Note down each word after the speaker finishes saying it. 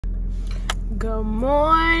Good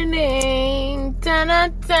morning,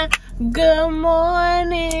 da-da-da. Good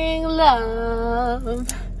morning, love.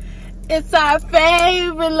 It's our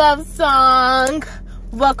favorite love song.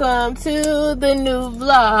 Welcome to the new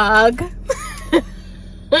vlog.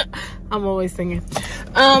 I'm always singing.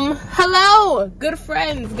 Hello, good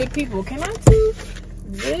friends, good people. Can I do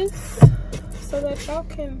this so that y'all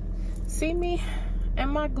can see me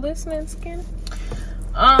and my glistening skin?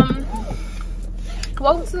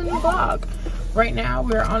 Welcome to the new vlog. Right now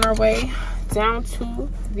we're on our way down to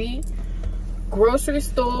the grocery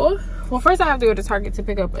store. Well, first I have to go to Target to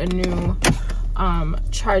pick up a new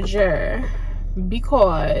charger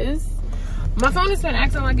because my phone has been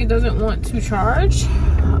acting like it doesn't want to charge.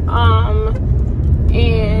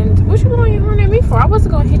 And what you blowing your horn at me for? I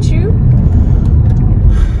wasn't gonna hit you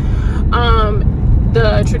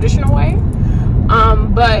the traditional way,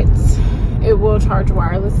 but it will charge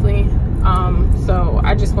wirelessly. So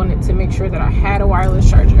I just wanted to make sure that I had a wireless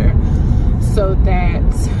charger so that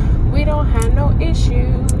we don't have no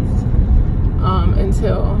issues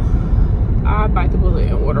until I bite the bullet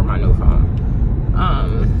and order my new phone.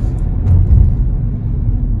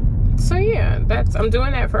 So yeah, I'm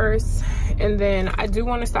doing that first, and then I do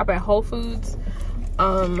want to stop at Whole Foods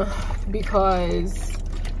because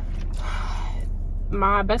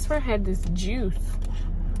my best friend had this juice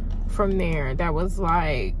from there that was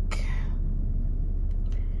like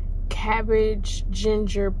cabbage,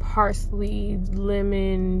 ginger, parsley,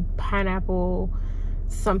 lemon, pineapple,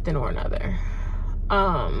 something or another.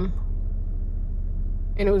 And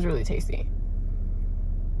it was really tasty.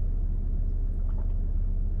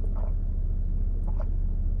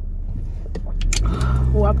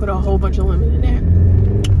 Oh, I put a whole bunch of lemon in there.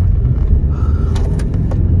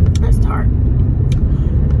 That's tart.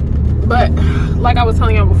 But like I was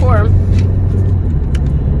telling y'all before,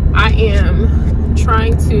 I am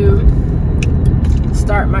trying to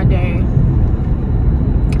start my day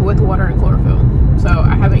with water and chlorophyll. So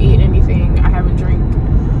I haven't eaten anything. I haven't drank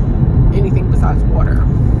anything besides water.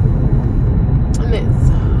 And this,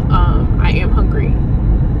 I am hungry.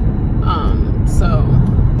 So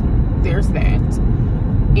there's that.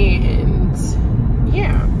 And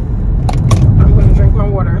yeah, I'm gonna drink my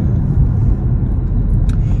water.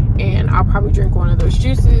 And I'll probably drink one of those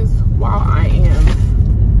juices while I am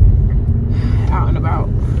out and about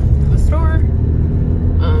the store,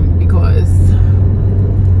 because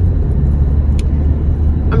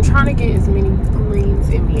I'm trying to get as many greens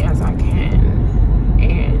in me as I can,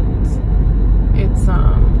 and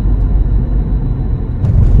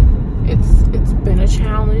it's been a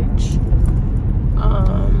challenge.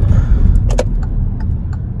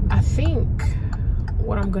 I think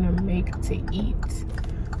what I'm gonna make to eat,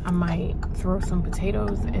 I might throw some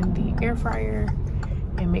potatoes in the air fryer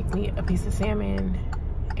and make me a piece of salmon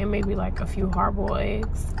and maybe like a few hard-boiled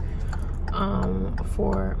eggs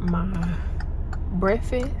for my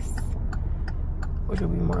breakfast, which will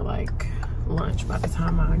be more like lunch by the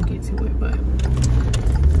time I get to it, but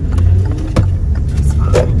that's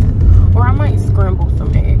fine. Or I might scramble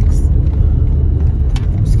some eggs.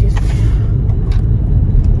 Excuse me.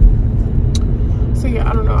 So yeah,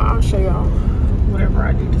 I don't know, I'll show y'all whatever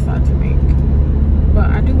I do decide to make,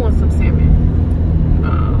 but I do want some salmon.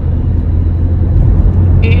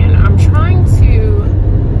 And I'm trying to,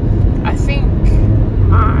 I think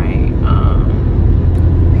my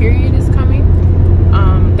period is coming.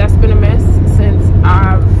 That's been a mess since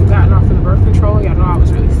I've gotten off of the birth control. Y'all know I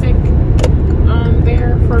was really sick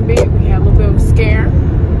there for a bit. We had a little bit of a scare,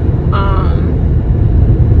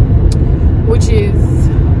 which is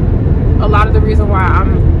a lot of the reason why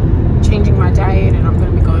I'm changing my diet, and I'm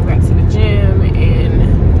going to be going back to the gym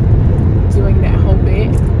and doing that whole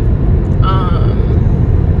bit.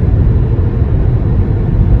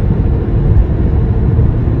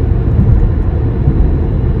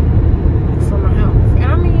 For my health. And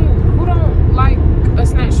I mean, who don't like a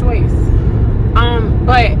snatched waist?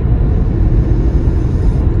 But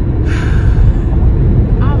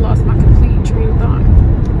I lost my complete train of thought.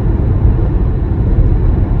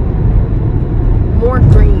 More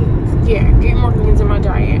greens. Yeah, get more greens in my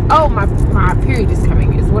diet. Oh, my period is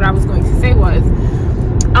coming is what I was going to say was,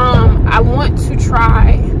 I want to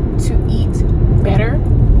try to eat better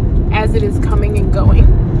as it is coming and going,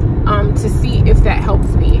 to see if that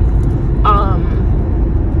helps me.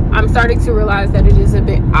 I'm starting to realize that it is a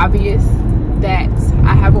bit obvious that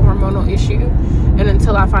I have a hormonal issue, and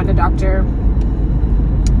until I find a doctor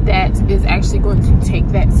that is actually going to take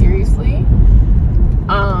that seriously,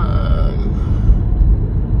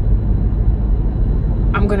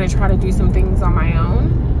 I'm gonna try to do some things on my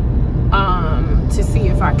own to see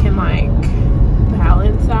if I can like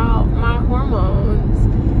balance out my hormones.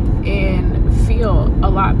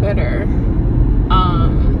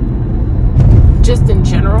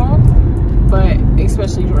 but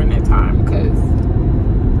especially during that time, because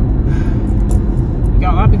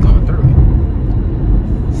y'all, I'll be going through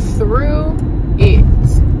it.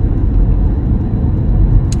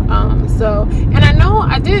 So, and I know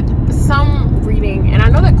I did some reading, and I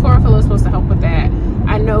know that chlorophyll is supposed to help with that.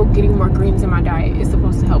 I know getting more greens in my diet is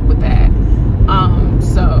supposed to help with that.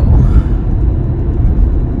 So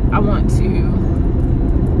I want to, you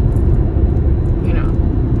know,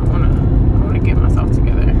 I want to get myself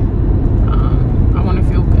together. I want to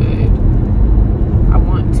feel good. I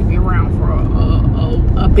want to be around for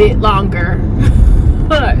a bit longer.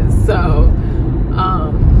 So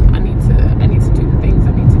I need to do the things.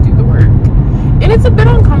 I need to do the work, and it's a bit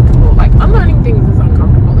uncomfortable. Like, unlearning things is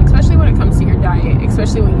uncomfortable, especially when it comes to your diet,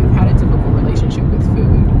 especially when you've had a difficult relationship with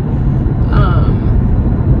food.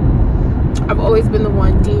 I've always been the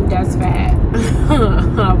one deemed as fat.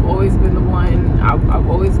 I've always been the one. I've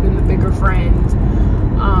always been the bigger friend.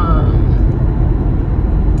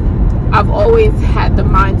 I've always had the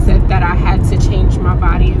mindset that I had to change my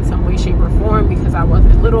body in some way, shape, or form because I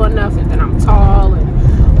wasn't little enough, and then I'm tall, and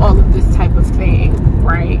all of this type of thing,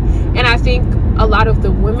 right? And I think a lot of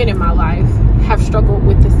the women in my life have struggled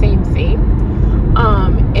with the same thing,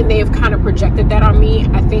 and they have kind of projected that on me.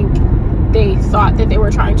 I think they thought that they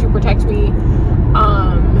were trying to protect me,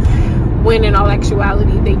 when in all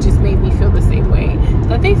actuality they just made me feel the same way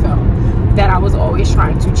that they felt, that I was always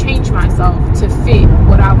trying to change myself to fit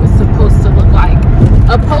what I was supposed to look like,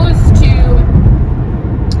 opposed to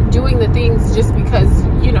doing the things just because,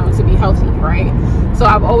 you know, to be healthy, right? So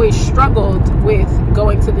I've always struggled with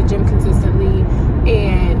going to the gym consistently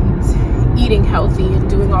and eating healthy and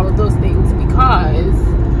doing all of those things because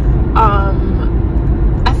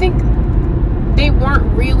I think they weren't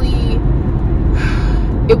really,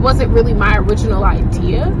 it wasn't really my original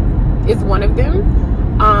idea, is one of them.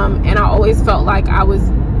 And I always felt like I was,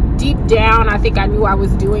 deep down, I think I knew I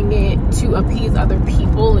was doing it to appease other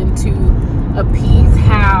people and to appease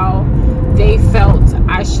how they felt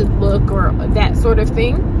I should look, or that sort of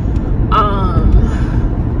thing.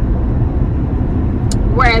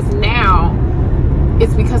 Whereas now,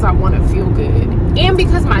 it's because I want to feel good, and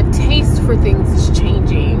because my taste for things is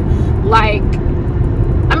changing. Like,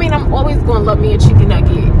 I mean, I'm always going to love me a chicken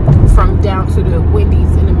nugget from down to the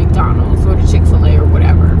Wendy's and the McDonald's or the Chick-fil-A or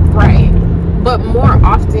whatever, right? But more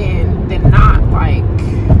often than not, like,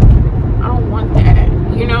 I don't want that,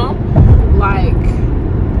 you know? Like,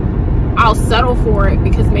 I'll settle for it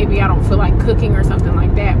because maybe I don't feel like cooking or something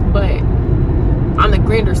like that, but on the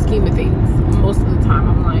grander scheme of things, most of the time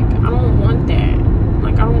I'm like, I don't want that.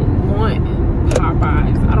 Like, I don't want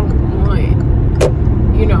Popeyes. I don't want,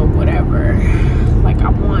 you know, whatever. Like, I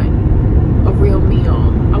want a real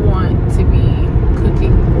meal. I want to be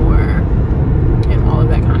cooking more and all of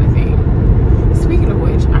that kind of thing. Speaking of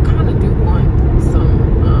which, I kind of do want some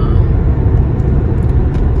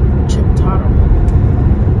chipotado.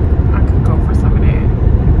 I could go for some of that.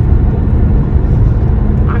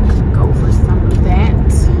 I could go for some of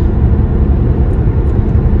that.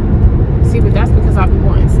 See, but that's because I've been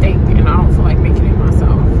wanting steak and I don't feel like making it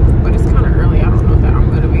myself. But it's kind of early. I don't know that I'm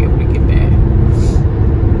going to be able to get that.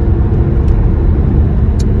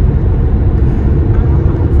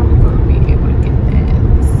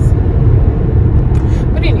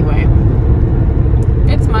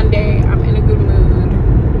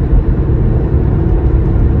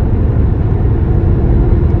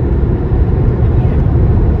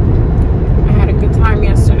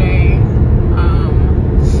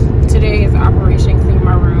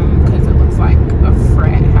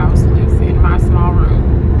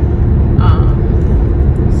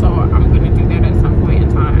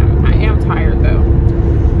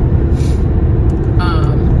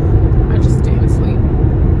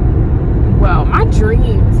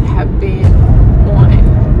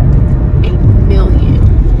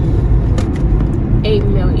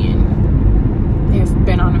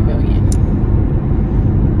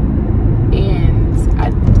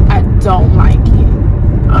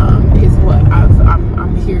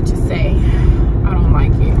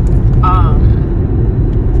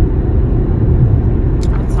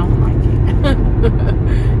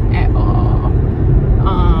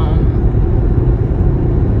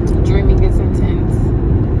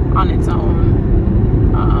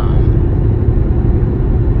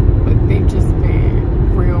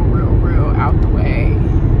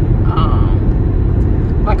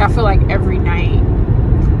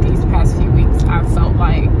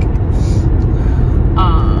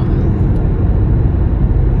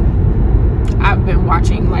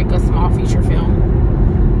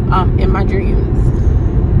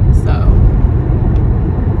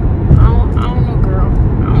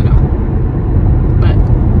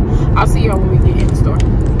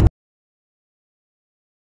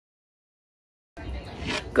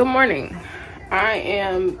 Good morning. I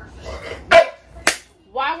am.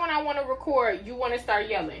 Why, when I want to record, you want to start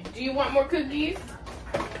yelling? Do you want more cookies?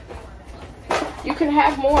 You can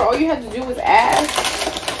have more. All you have to do is ask.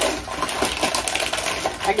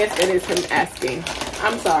 I guess it is him asking.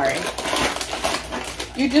 I'm sorry.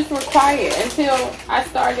 You just were quiet until I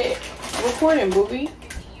started recording, booby.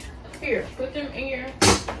 Here, put them in your.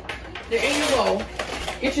 They're in your bowl.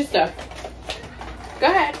 Get your stuff. Go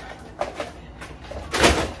ahead.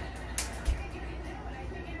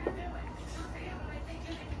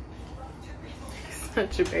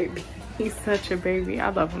 Such a baby. He's such a baby. I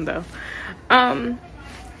love him though. I'm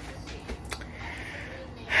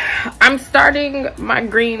starting my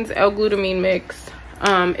greens L-glutamine mix.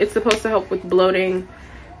 It's supposed to help with bloating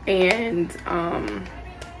and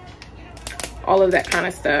all of that kind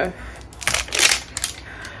of stuff.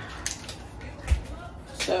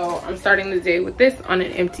 So I'm starting the day with this on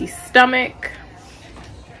an empty stomach.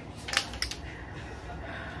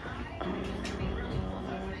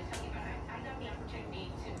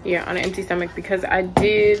 Yeah, on an empty stomach, because I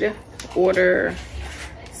did order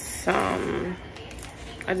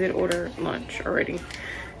lunch already.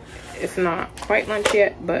 It's not quite lunch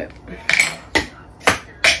yet, but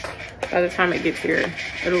by the time it gets here,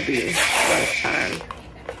 it'll be lunchtime.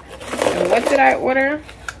 And what did I order?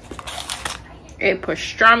 A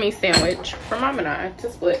pastrami sandwich for Mom and I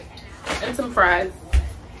to split, and some fries,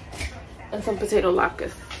 and some potato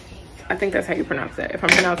latkes. I think that's how you pronounce it. If I'm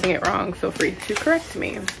pronouncing it wrong, feel free to correct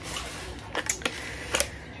me.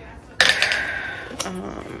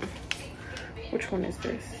 Which one is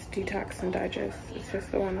this? Detox and Digest. Is this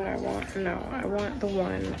the one that I want? No, I want the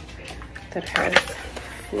one that has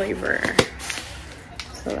flavor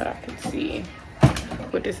so that I can see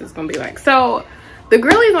what this is gonna be like. So the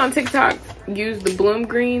girlies on TikTok use the bloom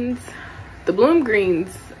greens. The bloom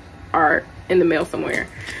greens are in the mail somewhere.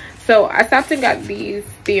 So I stopped and got these,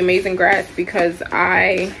 the Amazing Grass, because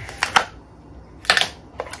I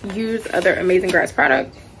use other Amazing Grass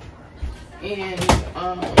products, and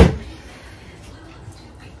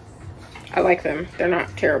I like them. They're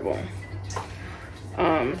not terrible.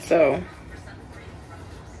 So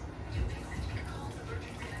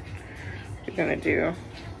we're gonna do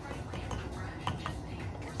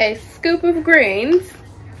a scoop of greens.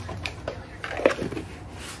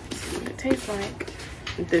 See what it tastes like.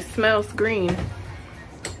 This smells green.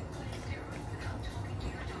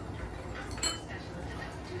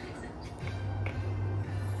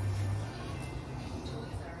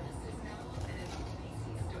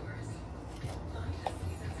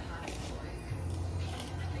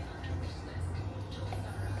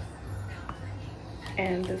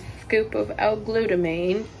 And a scoop of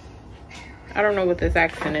L-glutamine. I don't know what this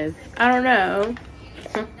accent is. I don't know.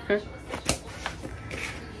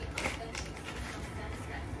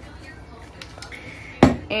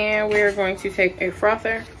 And we're going to take a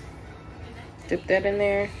frother, dip that in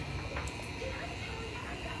there,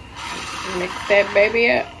 mix that baby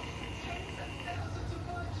up.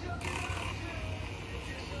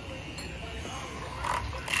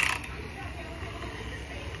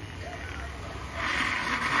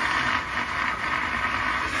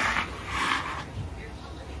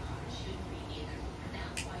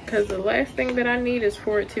 Because the last thing that I need is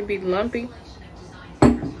for it to be lumpy,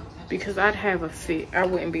 because I'd have a fit. I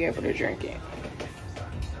wouldn't be able to drink it.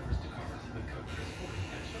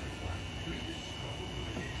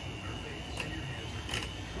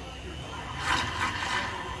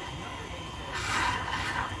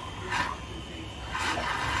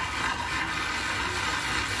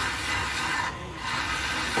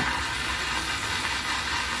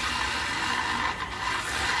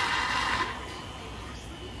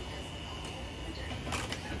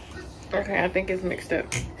 Okay, I think it's mixed up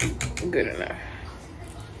good enough.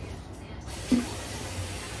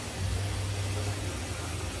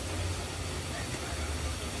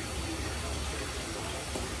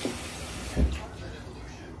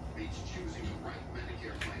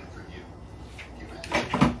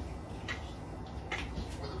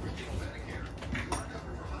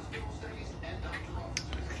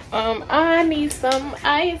 I need some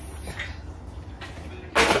ice.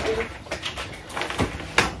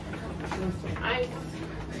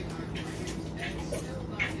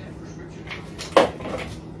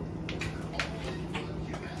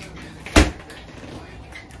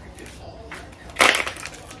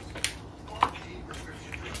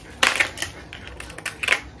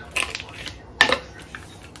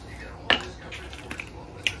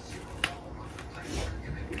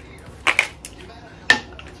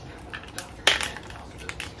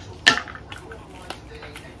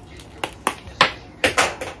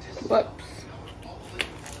 Whoops.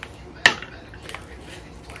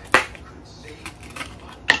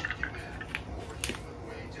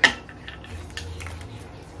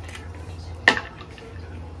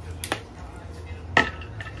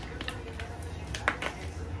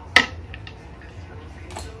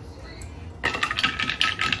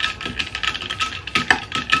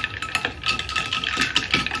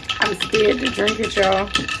 scared to drink it, y'all.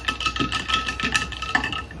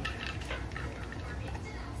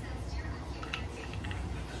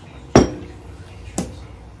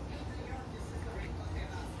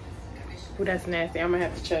 Ooh, that's nasty. I'm gonna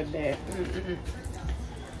have to chug that.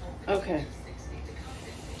 Okay.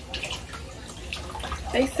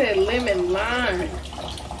 They said lemon lime,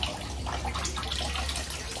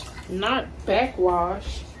 not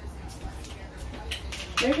backwash.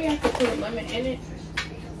 Maybe I could put lemon in it.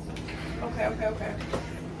 Okay.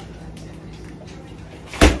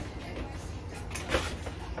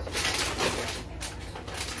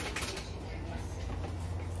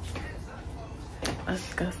 That's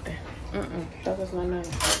disgusting. That was not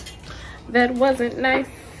nice. That wasn't nice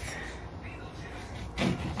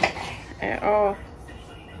at all.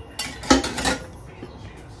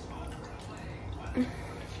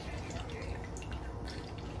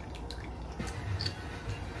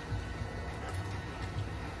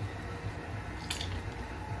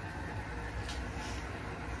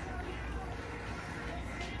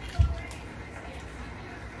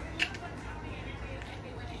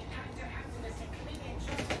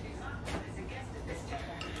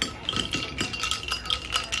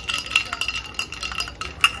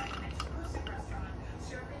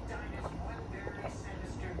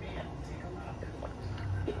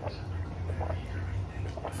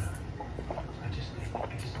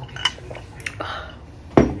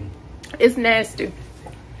 It's nasty.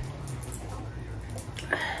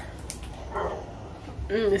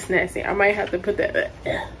 It's nasty. I might have to put that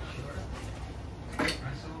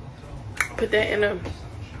in a.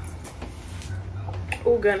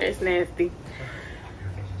 Oh goodness, it's nasty.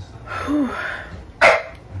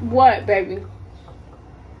 What, baby?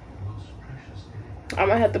 I'm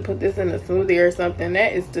gonna have to put this in a smoothie or something.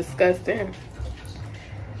 That is disgusting.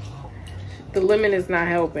 The lemon is not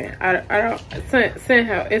helping. I don't send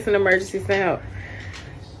help. It's an emergency. Send help.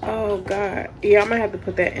 Oh God. Yeah, I'm gonna have to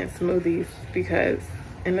put that in smoothies, because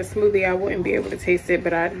in a smoothie I wouldn't be able to taste it,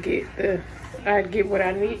 but I'd get what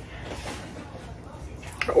I need.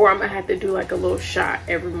 Or I'm gonna have to do like a little shot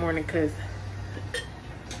every morning, because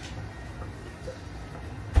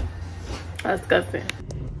that's disgusting.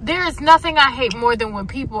 There is nothing I hate more than when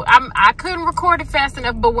people, I couldn't record it fast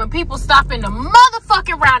enough, but when people stop in the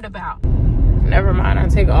motherfucking roundabout. Never mind, I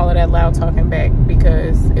take all of that loud talking back,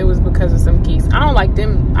 because it was because of some geese. I don't like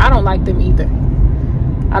them. I don't like them either.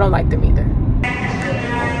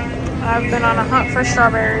 I've been on a hunt for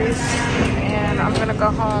strawberries, and I'm gonna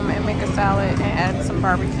go home and make a salad and add some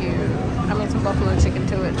some buffalo chicken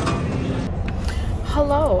to it.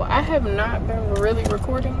 Hello, I have not been really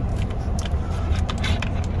recording.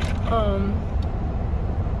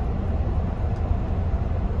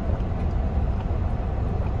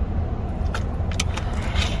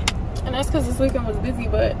 And that's because this weekend was busy,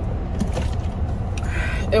 but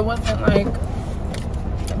it wasn't like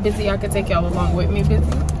busy I could take y'all along with me busy.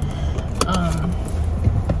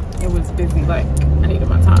 It was busy, like I needed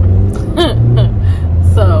my time.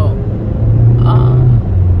 So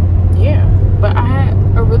yeah, but I had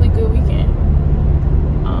a really good weekend.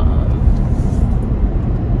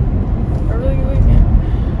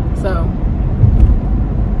 So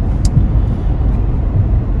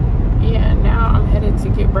yeah, now I'm headed to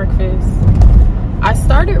get breakfast. I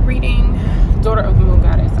started reading Daughter of the Moon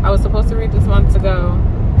Goddess. I was supposed to read this months ago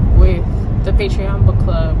with the Patreon book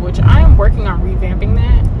club, which I am working on revamping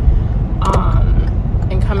that,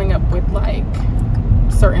 and coming up with like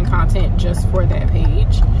certain content just for that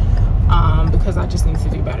page, because I just need to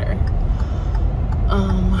do better.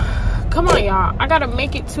 Come on, y'all, I gotta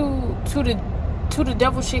make it to the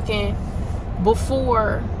devil chicken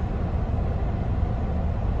before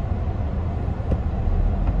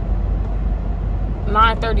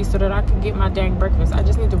 (9:30) so that I can get my dang breakfast. I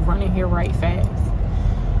just need to run in here right fast.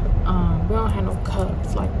 We don't have no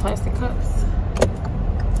cups, like plastic cups.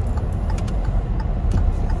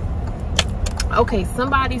 Okay,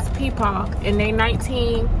 somebody's peepaw in their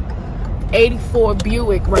 1984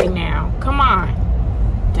 Buick right now. Come on,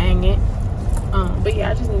 dang it. But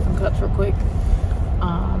yeah, I just need some cups real quick.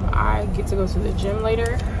 I get to go to the gym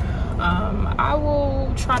later. I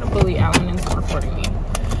will try to bully Alan into recording me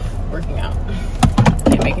working out.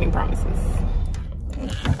 Can't make any promises.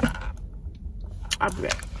 I'll be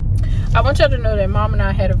back. I want y'all to know that Mom and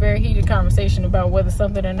I had a very heated conversation about whether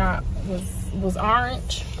something or not was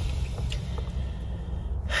orange,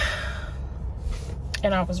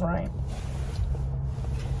 and I was right.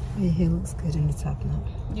 Yeah, it looks good in the top now.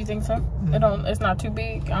 You think so? Mm-hmm. It's not too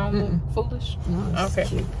big. I don't look foolish. No, it's okay.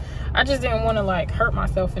 cute. I just didn't want to like hurt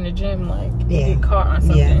myself in the gym, like get caught on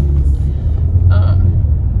something. Yeah.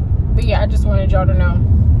 But yeah, I just wanted y'all to know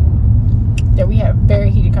that we had a very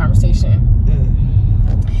heated conversation.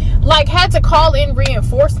 Like, had to call in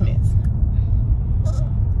reinforcements.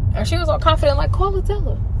 And she was all confident, like, call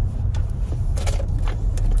Adela.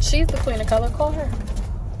 She's the queen of color, call her.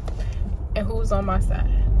 And who was on my side?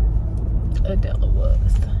 Adela was.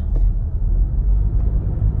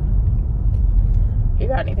 You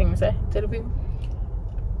got anything to say to the people?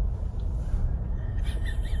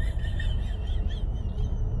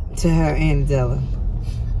 To her and Adela.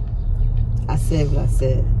 I said what I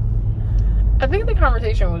said. I think the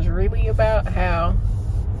conversation was really about how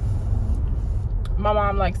my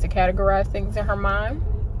mom likes to categorize things in her mind,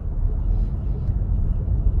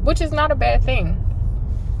 which is not a bad thing.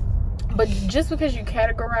 But just because you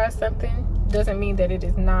categorize something doesn't mean that it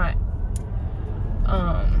is not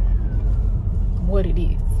what it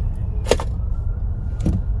is.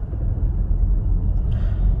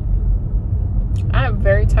 I am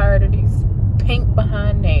very tired of these pink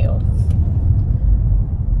behind nails.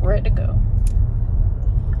 Ready to go.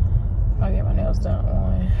 I'll get my nails done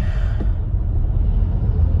on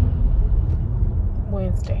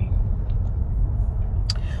Wednesday.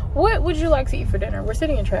 What would you like to eat for dinner? We're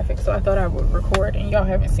sitting in traffic, so I thought I would record, and y'all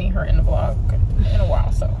haven't seen her in the vlog in a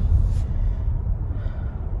while, so.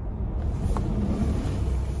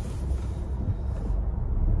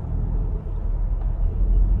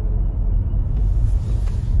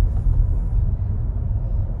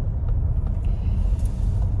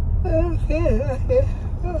 Okay.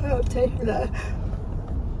 I'll take that.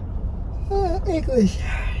 English.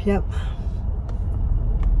 Yep.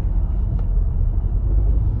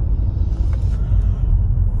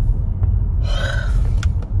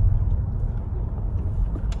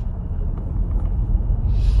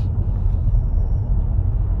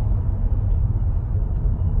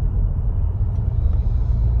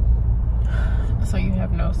 So you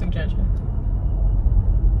have no suggestions?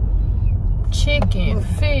 Chicken,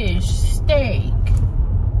 fish, steak.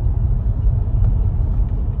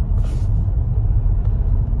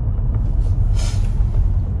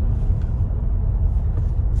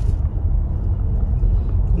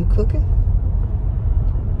 You cooking?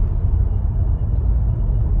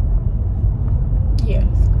 Yes.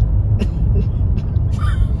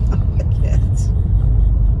 Yes.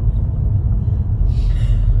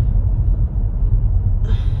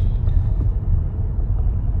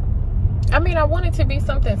 I mean, I want it to be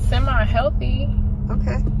something semi-healthy.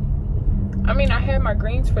 Okay. I mean, I had my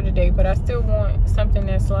greens for today, but I still want something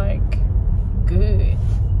that's like good.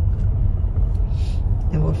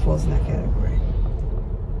 And what falls in that category?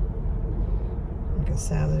 Like a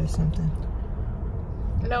salad or something?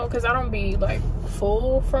 No, because I don't be like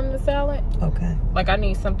full from the salad. Okay. Like, I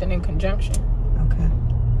need something in conjunction. Okay.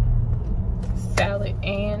 Salad,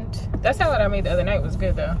 and that salad I made the other night was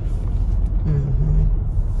good though. Mm-hmm.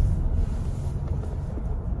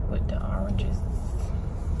 With the oranges.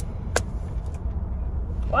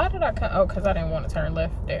 Why did I come? Oh, because I didn't want to turn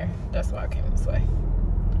left there. That's why I came this way.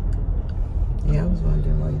 Yeah, I was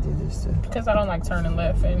wondering why you did this too. Because I don't like turning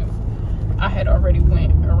left, and I had already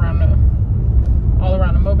went around all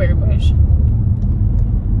around the mulberry bush.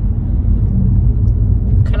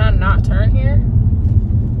 Can I not turn here?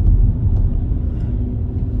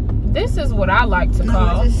 This is what I like to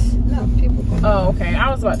call. No, people go. Oh, okay. I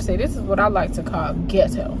was about to say, this is what I like to call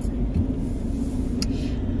ghetto.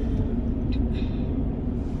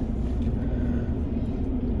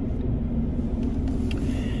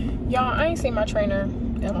 Y'all, I ain't seen my trainer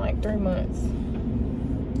in like 3 months.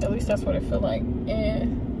 At least that's what it feel like.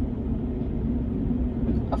 And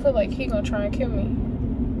I feel like he gonna try and kill me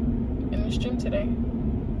in this gym today.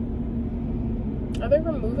 Are they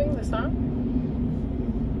removing the sign?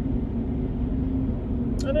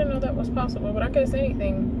 I didn't know that was possible, but I guess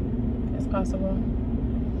anything is possible.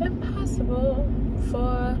 Impossible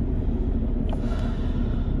for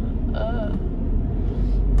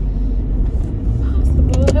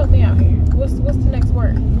possible. Help me out here. What's the next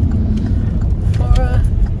word? For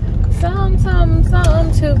some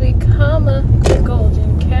to become a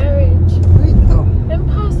golden carriage. Oh.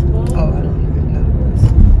 Impossible. Oh, I don't even know the words.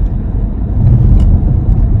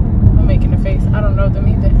 I'm making a face. I don't know them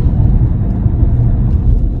either.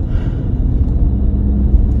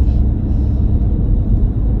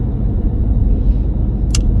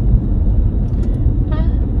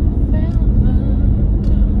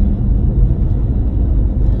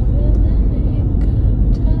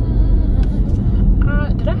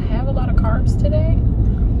 Today,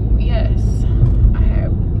 yes, I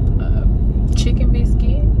had a chicken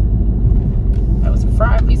biscuit. That was a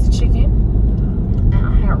fried piece of chicken, and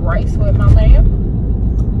I had rice with my lamb.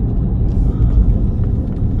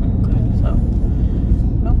 Okay, so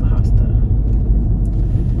no pasta.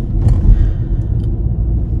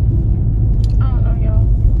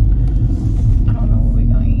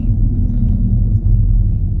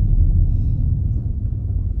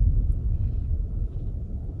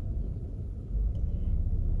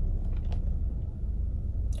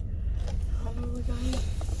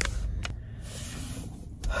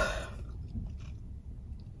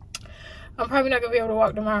 I'm probably not gonna be able to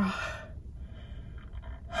walk tomorrow.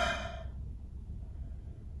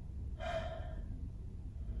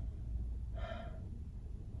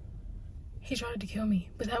 He tried to kill me,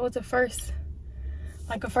 but that was a first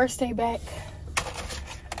day back.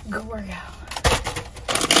 Good workout.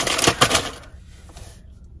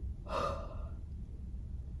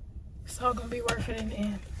 It's all gonna be worth it in the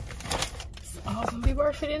end. It's all gonna be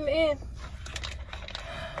worth it in the end.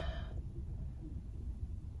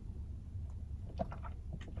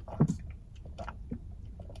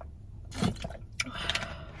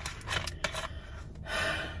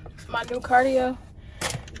 My new cardio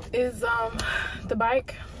is the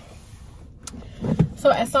bike.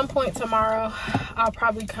 So at some point tomorrow, I'll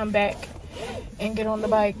probably come back and get on the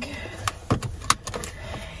bike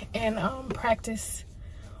and practice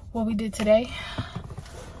what we did today.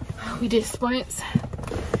 We did sprints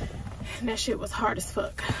and that shit was hard as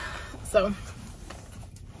fuck. So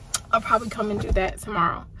I'll probably come and do that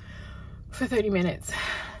tomorrow for 30 minutes.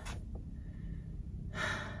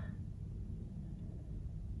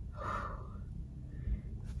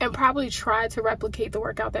 And probably try to replicate the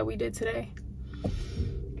workout that we did today.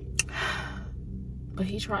 But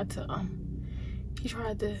he tried to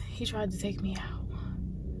take me out.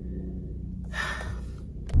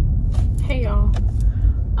 Hey y'all.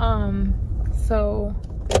 So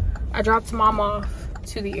I dropped mom off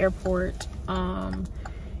to the airport.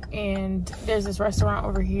 And there's this restaurant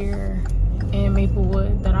over here in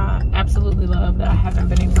Maplewood that I absolutely love that I haven't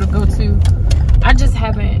been able to go to. I just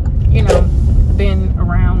haven't, you know, been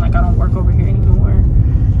around. Like, I don't work over here anymore.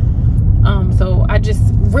 So I just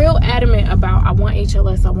real adamant about I want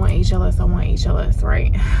HLS, I want HLS, I want HLS,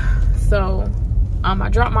 right? So I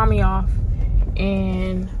dropped mommy off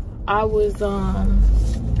and I was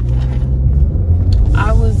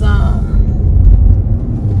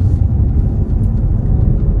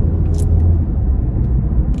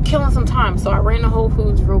killing some time. So I ran to Whole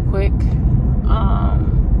Foods real quick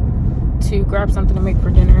to grab something to make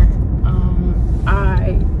for dinner.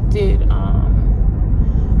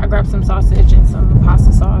 I grabbed some sausage and some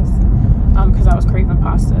pasta sauce because I was craving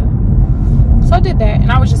pasta. So I did that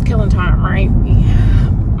and I was just killing time, right?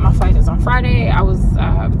 My flight is on Friday.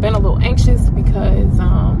 I've been a little anxious because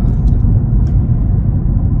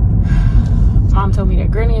mom told me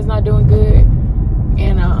that Granny is not doing good,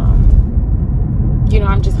 and you know,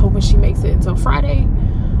 I'm just hoping she makes it until Friday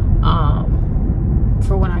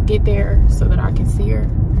for when I get there so that I can see her.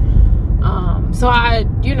 So I,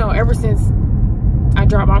 you know, ever since I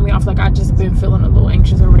dropped mommy off, like, I just been feeling a little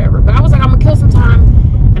anxious or whatever. But I was like, I'm gonna kill some time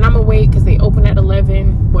and I'm gonna wait because they open at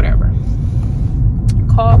 11, whatever.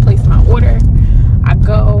 Call, place my order. I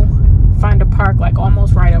go find a park like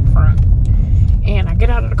almost right up front. And I get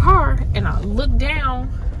out of the car and I look down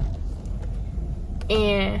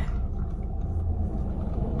and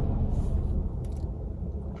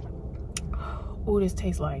ooh, this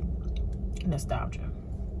tastes like nostalgia.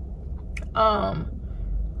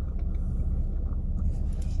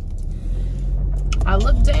 I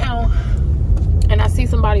look down and I see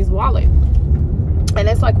somebody's wallet, and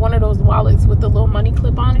it's like one of those wallets with the little money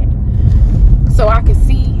clip on it, so I can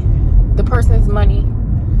see the person's money,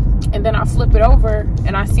 and then I flip it over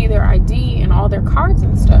and I see their ID and all their cards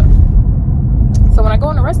and stuff. So when I go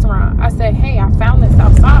in the restaurant, I said, hey, I found this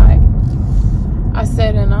outside. I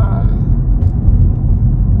said, and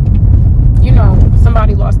you know,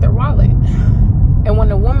 somebody lost their wallet. And when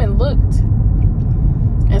the woman looked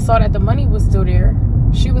and saw that the money was still there,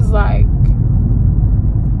 she was like,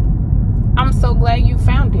 I'm so glad you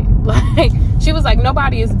found it. Like, she was like,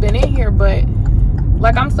 nobody has been in here, but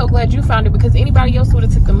like, I'm so glad you found it because anybody else would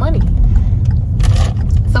have took the money.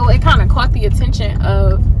 So it kind of caught the attention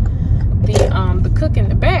of the cook in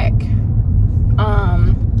the back.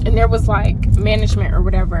 And there was like management or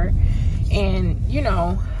whatever, and you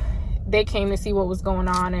know, they came to see what was going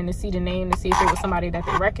on and to see the name, to see if it was somebody that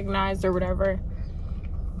they recognized or whatever.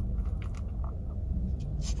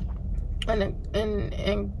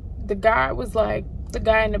 And the guy was like, the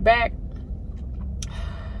guy in the back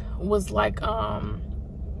was like, God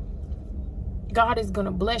is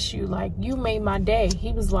gonna bless you, like, you made my day.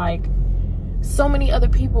 He was like, so many other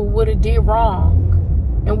people would have did wrong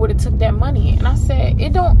and would have took that money. And I said,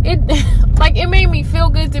 it like, it made me feel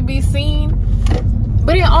good to be seen.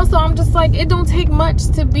 But then also, I'm just like, it don't take much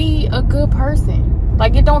to be a good person.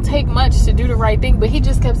 Like, it don't take much to do the right thing. But he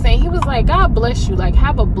just kept saying, he was like, God bless you. Like,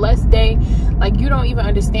 have a blessed day. Like, you don't even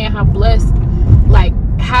understand how blessed, like,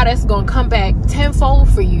 how that's going to come back tenfold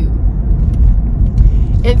for you.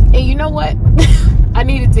 And you know what? I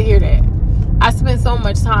needed to hear that. I spent so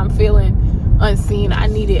much time feeling unseen. I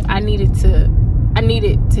needed to I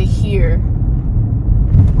needed to hear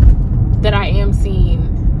that I am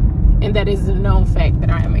seen, and that is a known fact that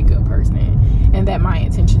I am a good person, and that my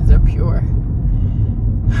intentions are pure.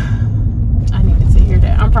 I needed to hear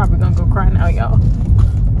that. I'm probably gonna go cry now, y'all.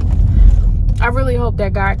 I really hope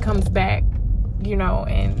that God comes back, you know,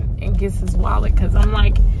 and gets his wallet, because I'm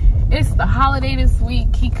like, it's the holiday this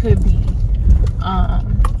week. He could be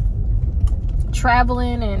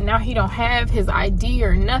traveling, and now he don't have his ID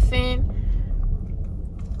or nothing.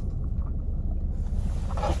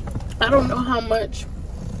 I don't know how much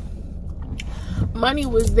money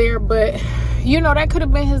was there, but you know, that could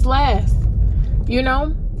have been his last, you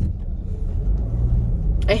know.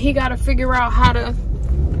 And he got to figure out how to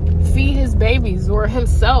feed his babies or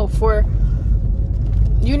himself, or,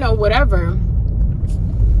 you know, whatever.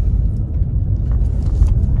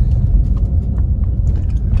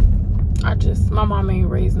 My mom ain't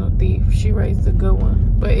raised no thief. She raised a good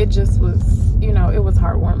one. But it just was, you know, it was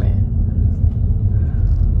heartwarming.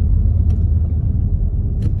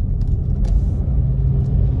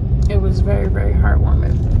 It was very, very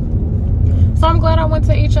heartwarming. So I'm glad I went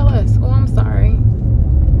to HLS. Oh, I'm sorry.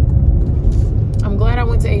 I'm glad I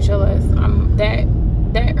went to HLS.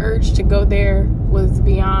 That urge to go there was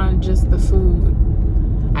beyond just the food.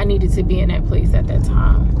 I needed to be in that place at that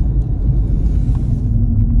time.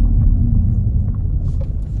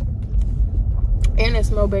 And it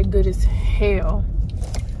smelled back good as hell.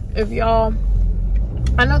 If y'all,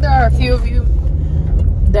 I know there are a few of you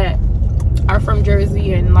that are from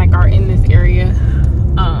Jersey and like are in this area.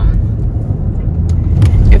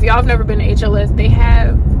 If y'all have never been to HLS, they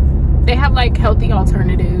have like healthy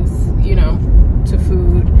alternatives, you know, to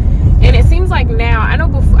food. And it seems like now, I know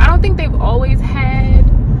before, I don't think they've always had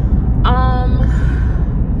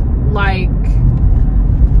like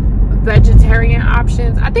vegetarian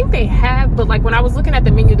options. I think they have, but like when I was looking at the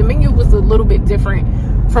menu was a little bit different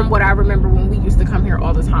from what I remember when we used to come here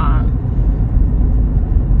all the time.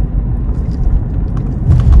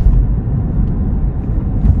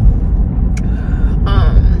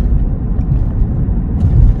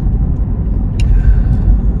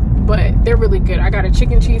 But they're really good. I got a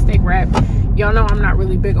chicken cheesesteak wrap. Y'all know I'm not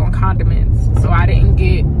really big on condiments, so I didn't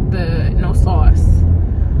get no sauce.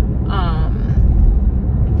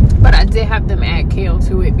 But I did have them add kale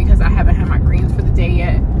to it because I haven't had my greens for the day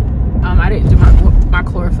yet. I didn't do my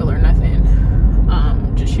chlorophyll or nothing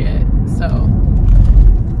just yet. So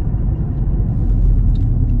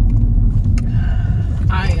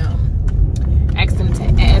I asked them to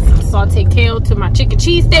add some sauteed kale to my chicken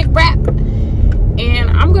cheesesteak wrap.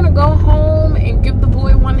 And I'm gonna go home and give the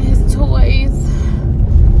boy one of his toys.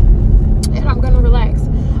 And I'm gonna relax.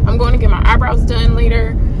 I'm going to get my eyebrows done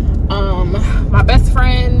later. My best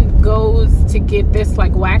friend goes to get this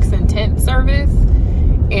like wax and tint service,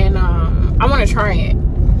 and I want to try it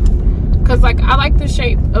because like I like the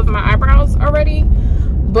shape of my eyebrows already,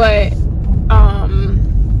 but I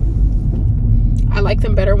like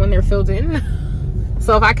them better when they're filled in.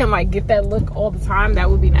 So if I can like get that look all the time, that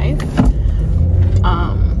would be nice.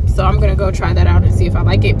 So I'm gonna go try that out and see if I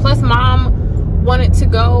like it. Plus mom wanted to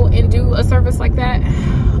go and do a service like that.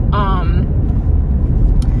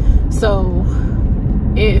 So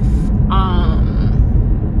if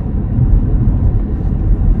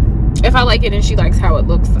I like it and she likes how it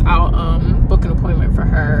looks, I'll book an appointment for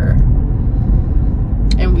her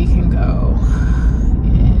and we can go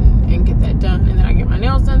and get that done. And then I get my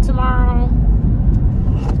nails done tomorrow.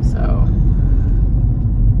 So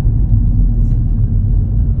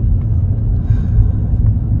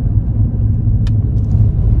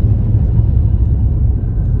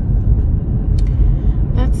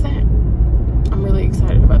that's it. I'm really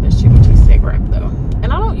excited about this chicken cheesesteak wrap though.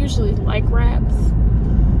 And I don't usually like wraps.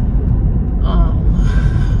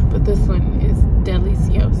 But this one is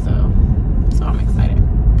delicioso. So I'm excited.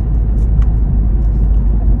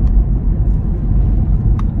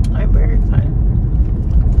 I'm very excited.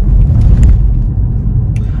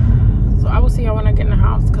 So I will see y'all when I get in the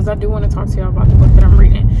house, because I do want to talk to y'all about the book that I'm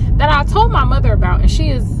reading, that I told my mother about, and she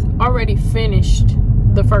has already finished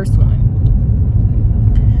the first one.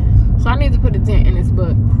 So I need to put a dent in this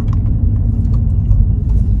book.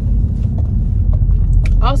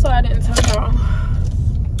 Also, I didn't tell y'all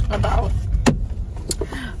about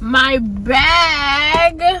my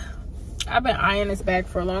bag. I've been eyeing this bag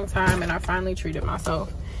for a long time, and I finally treated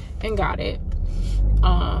myself and got it.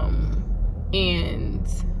 And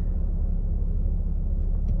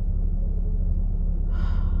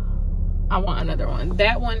I want another one.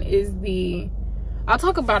 That one is the, I'll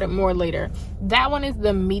talk about it more later. That one is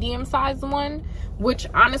the medium sized one, which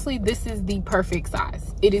honestly, this is the perfect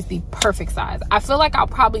size. It is the perfect size. I feel like I'll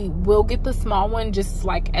probably will get the small one just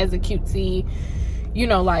like as a cutesy, you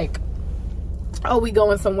know, like, oh, we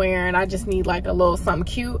going somewhere and I just need like a little something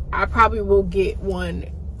cute. I probably will get one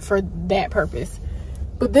for that purpose.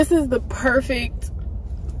 But this is the perfect,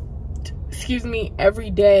 excuse me,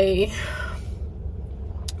 everyday,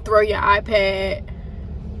 throw your iPad,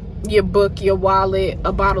 your book, your wallet,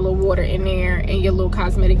 a bottle of water in there, and your little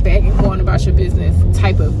cosmetic bag and go on about your business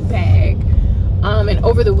type of bag. And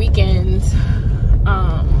over the weekend,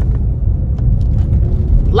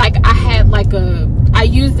 like I had like I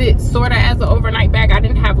used it sort of as an overnight bag. I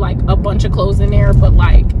didn't have like a bunch of clothes in there, but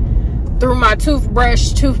like threw my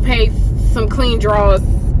toothbrush, toothpaste, some clean drawers,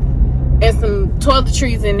 and some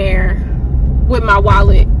toiletries in there with my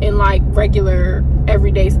wallet and like regular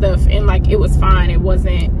everyday stuff, and like it was fine. It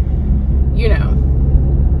wasn't, you know,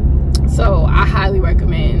 so I highly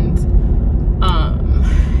recommend,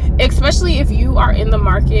 especially if you are in the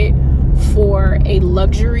market for a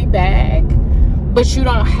luxury bag but you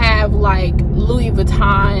don't have like Louis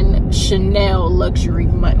Vuitton, Chanel luxury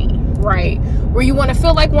money, right, where you want to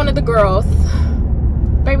feel like one of the girls.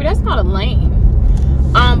 Baby, that's not a lane.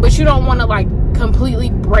 But you don't want to like completely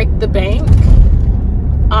break the bank.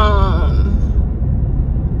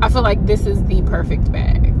 I feel like this is the perfect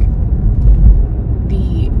bag.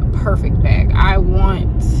 The perfect bag. I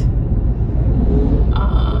want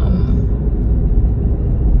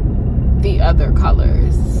the other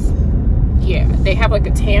colors. Yeah, they have like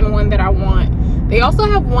a tan one that I want. They also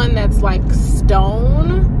have one that's like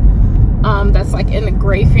stone, that's like in the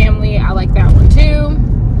gray family. I like that one too.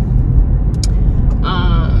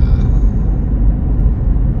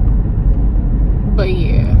 But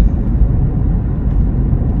yeah,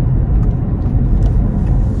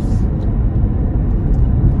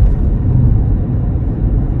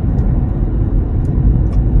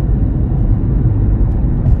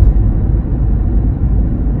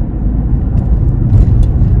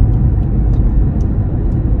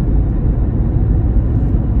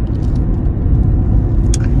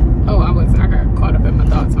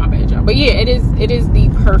 but yeah, it is the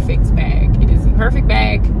perfect bag. It is the perfect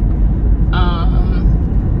bag.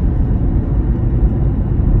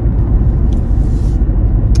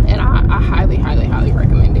 And I highly, highly, highly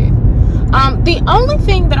recommend it. The only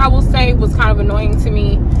thing that I will say was kind of annoying to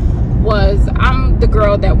me was I'm the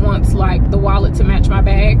girl that wants like the wallet to match my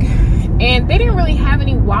bag, and they didn't really have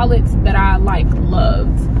any wallets that I like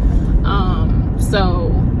loved. So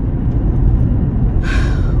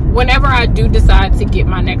whenever I do decide to get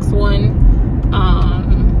my next one,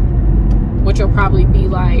 which will probably be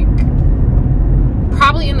like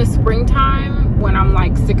probably in the springtime when I'm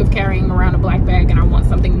like sick of carrying around a black bag and I want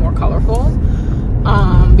something more colorful,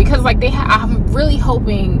 because like I'm really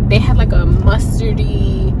hoping they had like a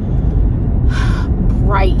mustardy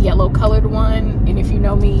bright yellow colored one. And if you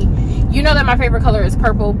know me, you know that my favorite color is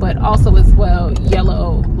purple, but also as well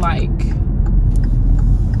yellow like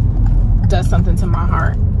does something to my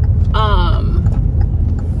heart.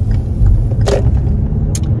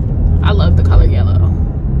 I love the color yellow.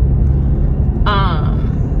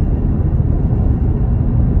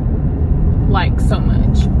 Like so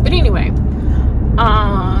much. But anyway,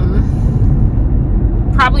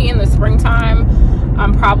 probably in the springtime,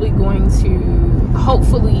 I'm probably going to,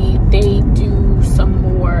 hopefully they do some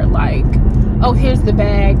more like, oh, here's the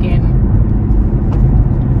bag and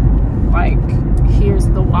like here's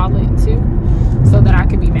the wallet too, so that I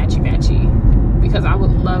could be matchy-matchy, because I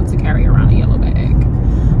would love to carry around a yellow bag.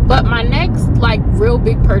 But my next like real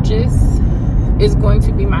big purchase is going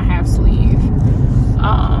to be my half sleeve.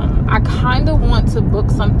 I kind of want to book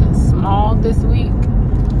something small this week,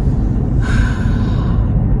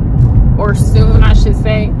 or soon I should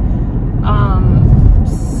say,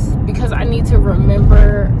 because I need to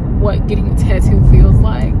remember what getting a tattoo feels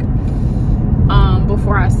like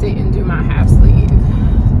before I sit and do my half sleeve.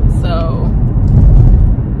 So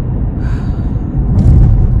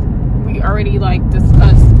we already like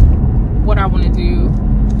discussed what I want to do,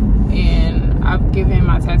 and I've given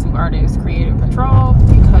my tattoo artist creative control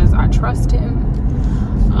because I trust him.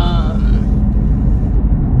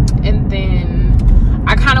 And then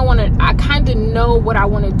I kind of know what I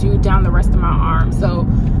want to do down the rest of my arm. So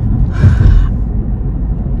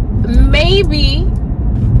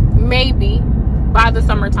maybe by the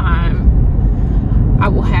summertime I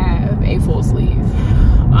will have a full sleeve,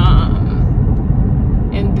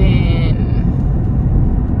 and then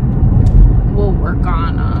we'll work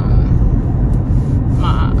on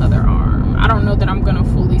my other arm. I don't know that I'm gonna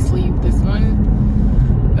fully sleeve this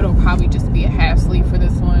one. It'll probably just be a half sleeve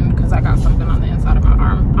because I got something on the inside of my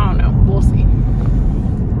arm. I don't know, we'll see.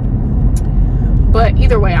 But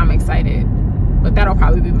either way, I'm excited. But that'll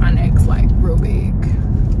probably be my next like real big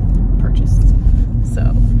purchase. So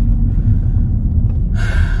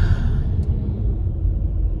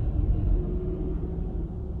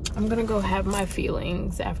I'm gonna go have my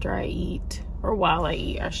feelings after I eat, or while I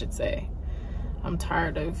eat, I should say. I'm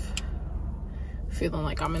tired of feeling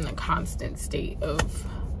like I'm in a constant state of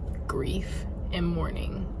grief and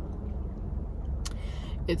mourning.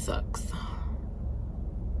 It sucks.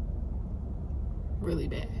 Really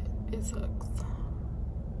bad. It sucks.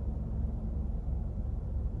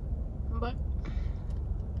 But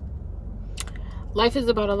life is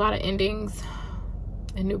about a lot of endings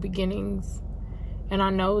and new beginnings. And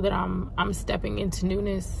I know that I'm stepping into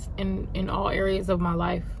newness in all areas of my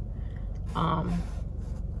life. I'm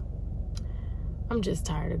just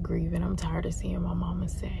tired of grieving. I'm tired of seeing my mama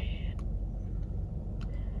sad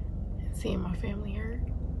and seeing my family hurt.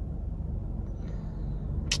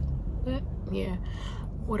 But yeah,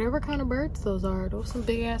 whatever kind of birds those are, those some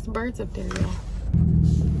big ass birds up there, y'all.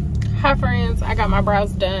 Hi friends, I got my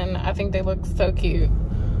brows done. I think they look so cute.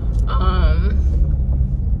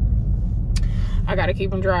 I gotta keep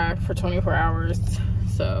them dry for 24 hours,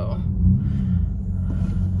 so,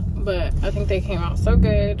 but I think they came out so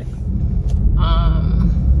good.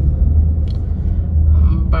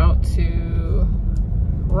 I'm about to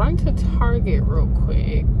run to Target real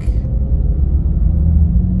quick.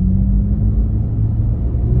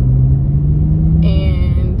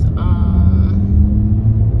 And,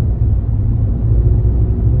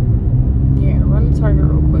 yeah, run to Target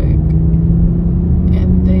real quick.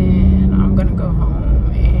 And then I'm gonna go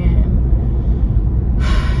home and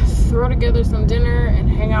throw together some dinner and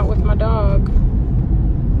hang out with my dog.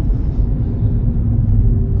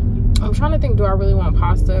 I'm trying to think, do I really want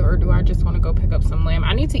pasta or do I just want to go pick up some lamb?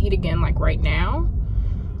 I need to eat again like right now.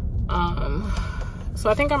 So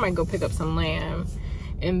I think I might go pick up some lamb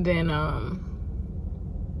and then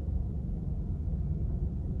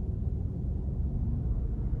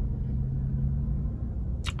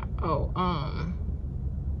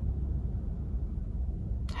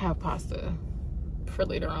have pasta for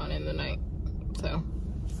later on in the night. So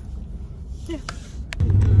yeah,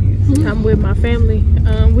 I'm with my family.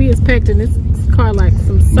 We expecting this car like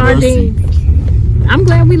some sardines. I'm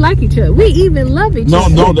glad we like each other. We even love each other.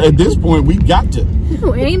 No, at this point we got to.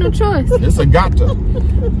 No, ain't no choice. It's a got to.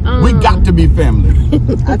 We got to be family.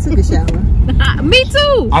 I took a shower. Me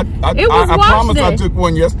too. I promise day. I took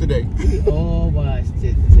one yesterday. We all washed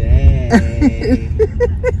today.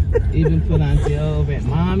 Even put on deodorant.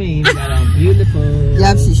 Mommy even got on beautiful.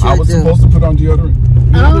 Yep, she sure I was supposed to put on deodorant.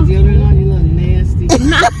 You put deodorant on, you look nasty.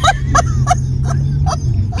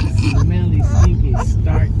 Smelly, stinky,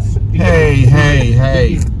 starts.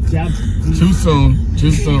 Hey. Too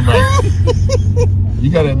soon, right? You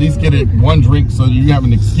gotta at least get it one drink so you have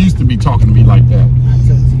an excuse to be talking to me like that. I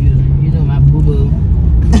told you, you know my boo-boo.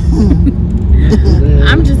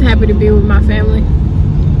 I'm just happy to be with my family.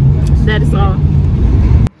 That is all.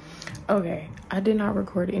 Okay, I did not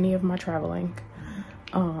record any of my traveling.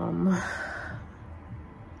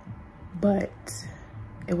 But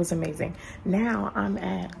it was amazing. Now I'm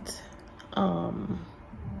at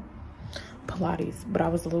Pilates, but I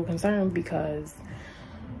was a little concerned because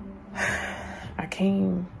I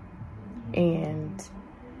came and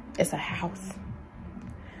it's a house,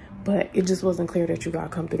 but it just wasn't clear that you gotta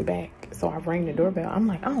come through the back. So I rang the doorbell. I'm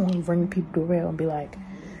like, I don't want to ring people doorbell and be like,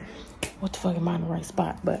 what the fuck, am I in the right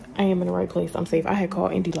spot? But I am in the right place. I'm safe. I had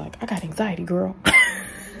called Indy like, I got anxiety, girl.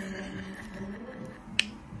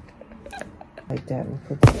 Like that.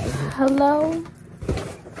 Hello.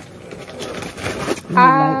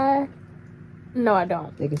 Hi. No, I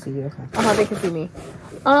don't. They can see you. Okay. They can see me.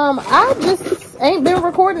 I just ain't been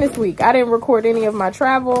recording this week. I didn't record any of my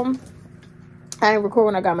travel. I didn't record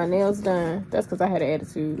when I got my nails done. That's because I had an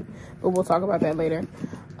attitude, but we'll talk about that later.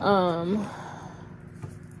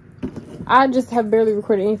 I just have barely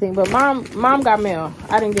recorded anything, but mom got mail.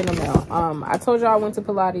 I didn't get no mail. I told y'all I went to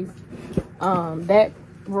Pilates. That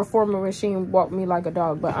reformer machine walked me like a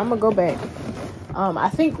dog, but I'm gonna go back. I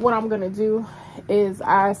think what I'm gonna do is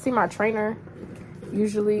I see my trainer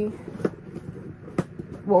usually,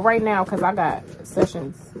 well right now because I got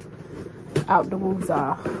sessions out the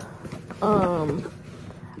woozah.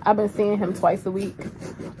 I've been seeing him twice a week.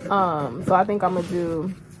 So I think I'm gonna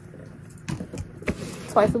do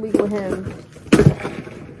twice a week with him,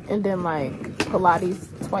 and then like Pilates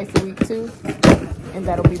twice a week too, and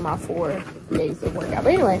that'll be my 4 days of workout.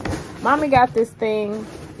 But anyway, mommy got this thing.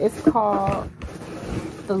 It's called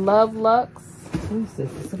the Love Lux What's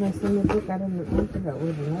this? Did somebody send me a book? I don't think I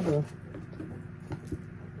ordered another one.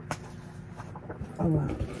 Oh, wow.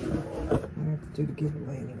 I have to do the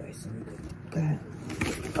giveaway anyway, so we're good. Go ahead.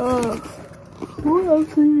 What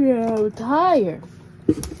else do you have? I'm tired.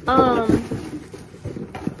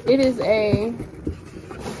 It is a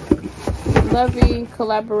lovely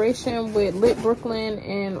collaboration with Lit Brooklyn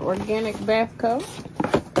and Organic Bath Co.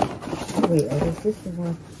 Wait, I guess this is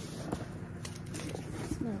one.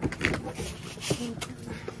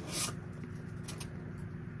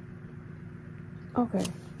 Okay.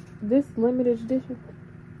 This limited edition?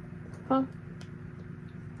 Huh?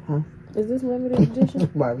 Huh? Is this limited edition?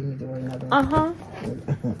 Why we need to order another one? Uh-huh.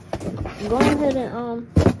 Go ahead and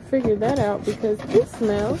figure that out because this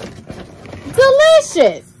smells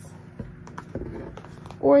delicious.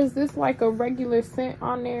 Or is this like a regular scent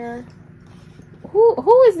on there?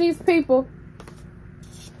 Who is these people?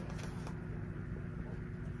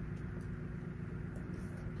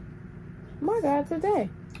 My God, today.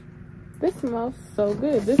 This smells so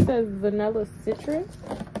good. This says vanilla citrus.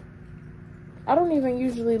 I don't even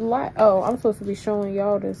usually like... Oh, I'm supposed to be showing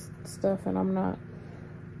y'all this stuff and I'm not.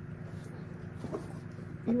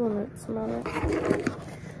 You want to smell it?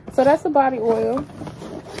 So that's the body oil.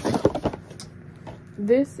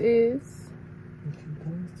 This is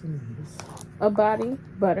a body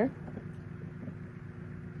butter.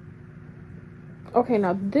 Okay,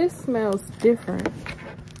 now this smells different.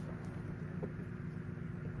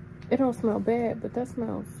 It don't smell bad, but that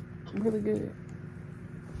smells really good.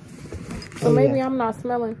 So maybe I'm not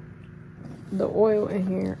smelling the oil in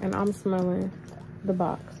here and I'm smelling the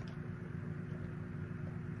box.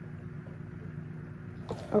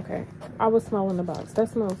 Okay, I was smelling the box. That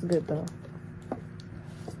smells good though.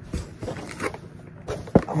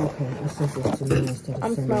 Okay, I sent this to me instead of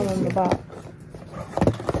I'm sending smelling it the box.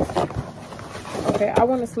 Okay, I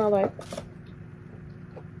want to smell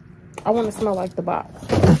like the box.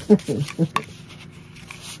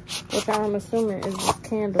 Which I'm assuming is this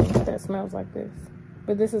candle that smells like this.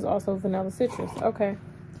 But this is also vanilla citrus. Okay.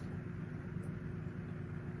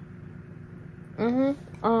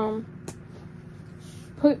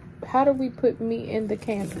 How do we put meat in the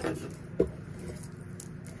candle?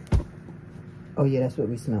 Oh yeah, that's what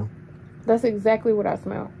we smell. That's exactly what I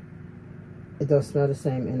smell. It don't smell the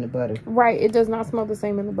same in the butter. Right, it does not smell the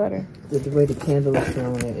same in the butter. The way the candle is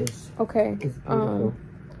smelling it is okay. Is beautiful.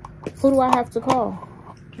 Who do I have to call?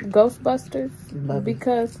 Ghostbusters? Love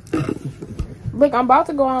because look, I'm about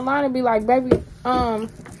to go online and be like, baby,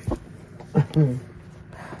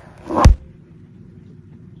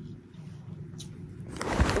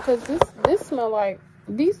 because this smell like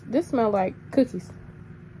this smell like cookies.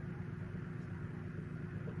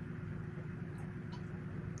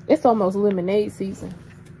 It's almost lemonade season.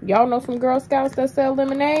 Y'all know some Girl Scouts that sell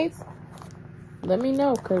lemonades? Let me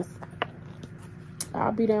know, cause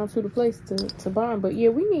I'll be down to the place to buy them. But yeah,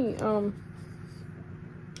 we need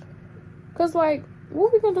cause like,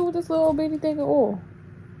 what we gonna do with this little bitty thing of oil?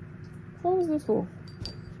 What was this for?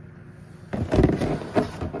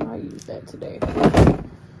 I'll use that today.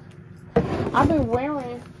 I've been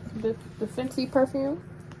wearing the Fenty perfume.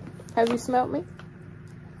 Have you smelled me?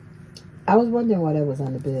 I was wondering why that was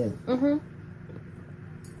on the bed.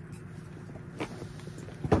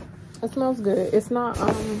 It smells good. It's not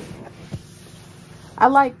I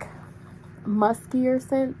like muskier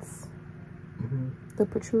scents. The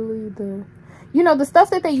patchouli, the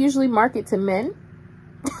stuff that they usually market to men.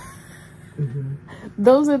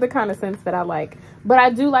 Those are the kind of scents that I like. But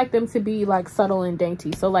I do like them to be like subtle and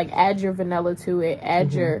dainty. So like add your vanilla to it,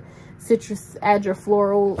 add your citrus, add your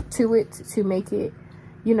floral to it to make it,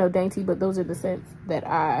 dainty. But those are the scents that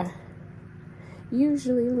I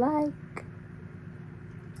usually like.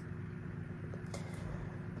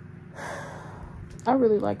 I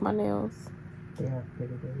really like my nails. They are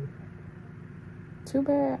pretty good. Too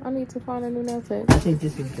bad. I need to find a new nail tech. I think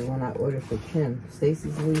this was the one I ordered for Kim.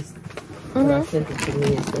 Stacy's lease. But I sent it to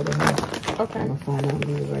me instead of her. Okay. I'm going to find out and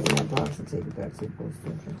leave it right in that box and take it back to the post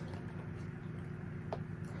office.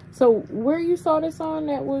 So where you saw this on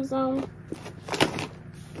that was Oh,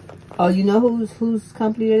 you know whose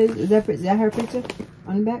company that is? Is that her picture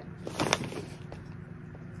on the back?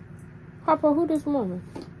 Papa, who this woman?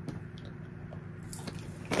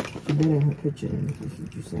 Better in her picture than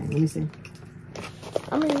what you're saying. Let me see.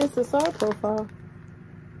 I mean, it's a side profile.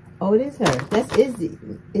 Oh, it is her. That's Izzy.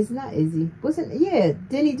 It's not Izzy. What's it? Yeah,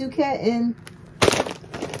 Denny Duquette and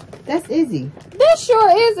that's Izzy. This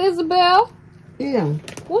sure is Isabel. Yeah.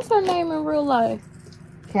 What's her name in real life?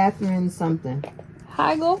 Catherine something.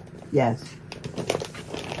 Heigl? Yes.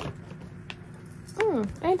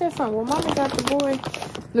 Ain't that something? Well, Mama got the boy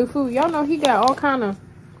new food. Y'all know he got all kind of,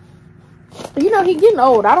 you know, he getting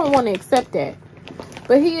old. I don't want to accept that,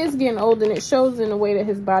 but he is getting old, and it shows in the way that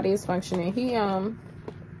his body is functioning. He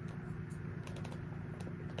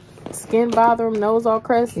skin bother him, nose all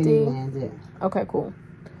crusty. Okay, cool.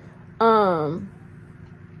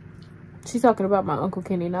 She's talking about my Uncle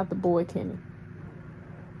Kenny, not the boy Kenny.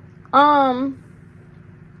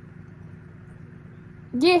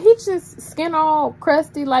 Yeah, he just skin all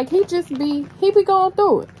crusty, like he be going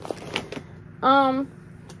through it.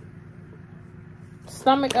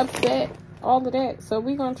 Stomach upset, all of that. So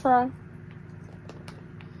we gonna try.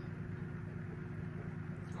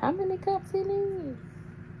 How many cups he needs?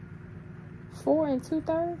 4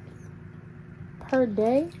 2/3 per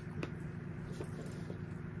day.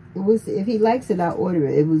 If he likes it, I'll order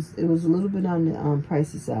it. It was a little bit on the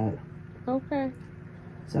pricey side. Okay.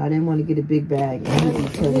 So I didn't want to get a big bag and he'd be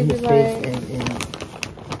turning his face and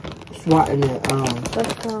swatting it.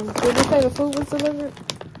 Did they say the food was delivered?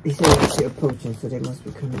 They said they're approaching, so they must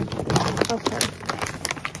be coming. Okay.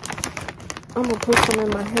 I'm gonna put some in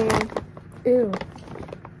my hand. Ew.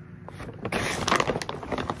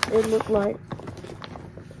 It looked like.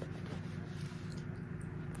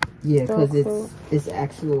 Yeah, because it's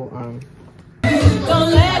actual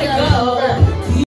Don't let it go.